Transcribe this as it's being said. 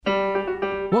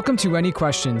Welcome to Any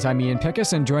Questions. I'm Ian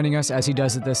Pickus, and joining us as he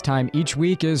does at this time each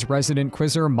week is resident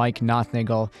quizzer Mike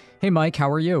Nothnagel. Hey, Mike,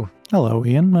 how are you? Hello,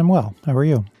 Ian. I'm well. How are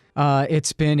you?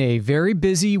 It's been a very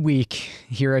busy week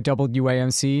here at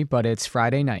WAMC, but it's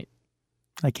Friday night.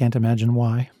 I can't imagine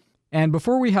why. And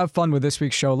before we have fun with this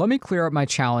week's show, let me clear up my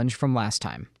challenge from last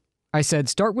time. I said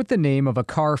start with the name of a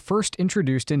car first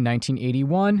introduced in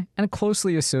 1981 and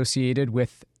closely associated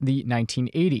with the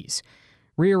 1980s.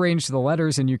 Rearrange the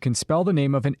letters and you can spell the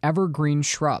name of an evergreen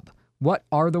shrub. What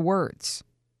are the words?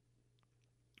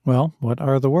 Well, what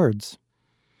are the words?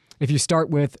 If you start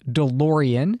with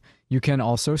DeLorean, you can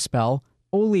also spell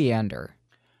oleander.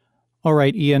 All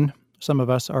right, Ian. Some of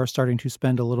us are starting to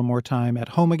spend a little more time at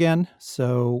home again,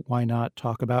 so why not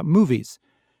talk about movies?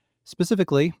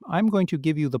 Specifically, I'm going to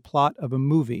give you the plot of a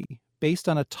movie based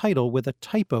on a title with a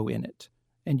typo in it,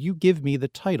 and you give me the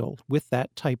title with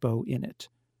that typo in it.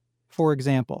 For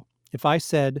example, if I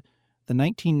said the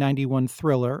 1991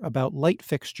 thriller about light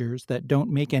fixtures that don't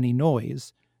make any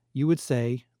noise, you would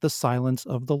say The Silence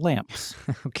of the Lambs.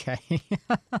 Okay.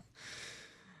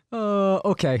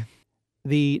 Okay.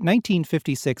 The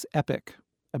 1956 epic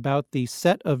about the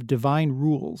set of divine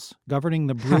rules governing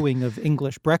the brewing of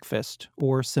English breakfast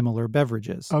or similar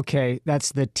beverages. Okay,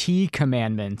 that's the Tea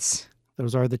Commandments.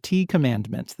 Those are the Tea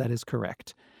Commandments, that is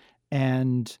correct.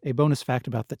 And a bonus fact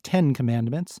about the 10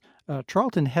 Commandments,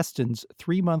 Charlton Heston's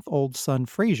 3-month-old son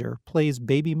Fraser plays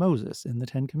baby Moses in the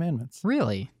 10 Commandments.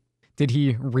 Really? Did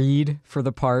he read for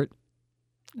the part?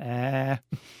 The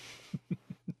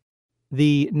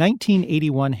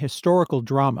 1981 historical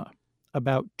drama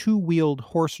about two-wheeled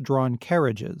horse-drawn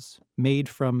carriages made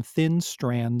from thin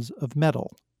strands of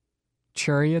metal.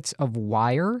 Chariots of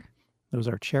Wire? Those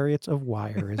are Chariots of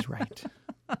Wire, is right.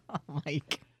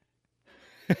 Mike.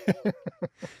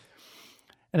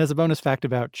 And as a bonus fact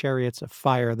about Chariots of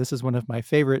Fire, this is one of my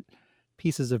favorite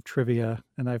pieces of trivia,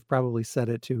 and I've probably said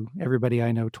it to everybody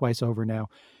I know twice over now.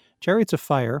 Chariots of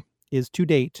Fire is to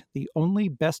date the only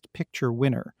Best Picture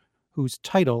winner whose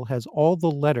title has all the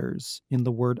letters in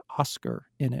the word Oscar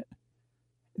in it.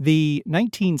 The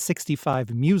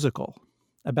 1965 musical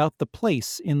about the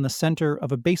place in the center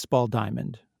of a baseball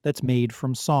diamond that's made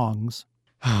from songs.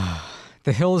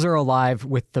 The Hills Are Alive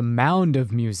with the Mound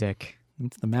of Music.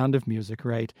 It's the Mound of Music,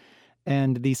 right?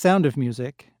 And The Sound of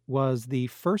Music was the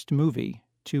first movie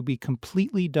to be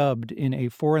completely dubbed in a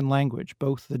foreign language,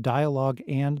 both the dialogue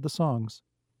and the songs.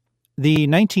 The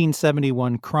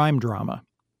 1971 crime drama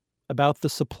about the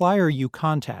supplier you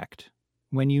contact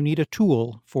when you need a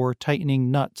tool for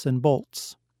tightening nuts and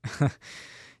bolts.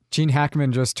 Gene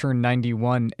Hackman just turned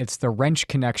 91. It's The Wrench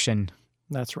Connection.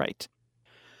 That's right.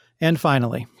 And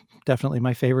finally, definitely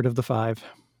my favorite of the 5,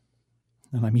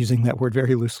 and I'm using that word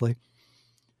very loosely,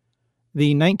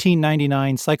 the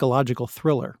 1999 psychological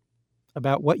thriller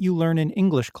about what you learn in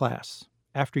English class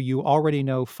after you already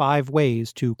know 5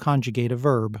 ways to conjugate a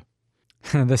verb.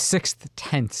 The 6th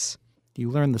tense. You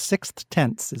learn the 6th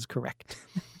tense is correct.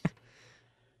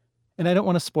 And I don't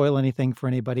want to spoil anything for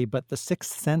anybody, but The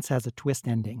Sixth Sense has a twist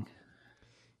ending.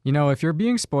 You know, if you're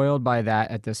being spoiled by that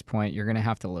at this point, you're going to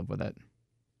have to live with it.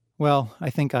 Well, I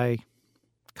think I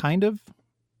kind of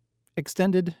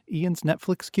extended Ian's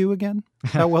Netflix queue again.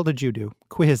 How well did you do?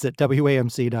 Quiz at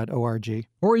WAMC.org.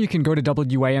 Or you can go to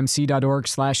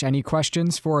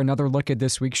WAMC.org/anyquestions for another look at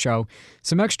this week's show,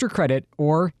 some extra credit,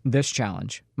 or this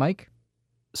challenge. Mike?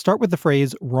 Start with the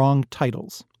phrase wrong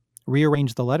titles.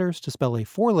 Rearrange the letters to spell a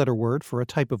 4-letter word for a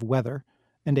type of weather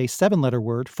and a 7-letter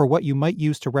word for what you might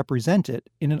use to represent it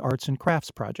in an arts and crafts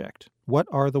project. What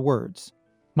are the words?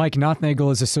 Mike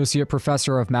Nothnagel is Associate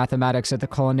Professor of Mathematics at the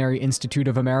Culinary Institute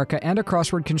of America and a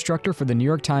crossword constructor for the New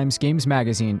York Times, Games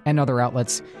Magazine, and other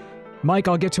outlets. Mike,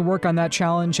 I'll get to work on that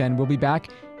challenge, and we'll be back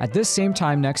at this same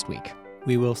time next week.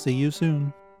 We will see you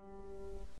soon.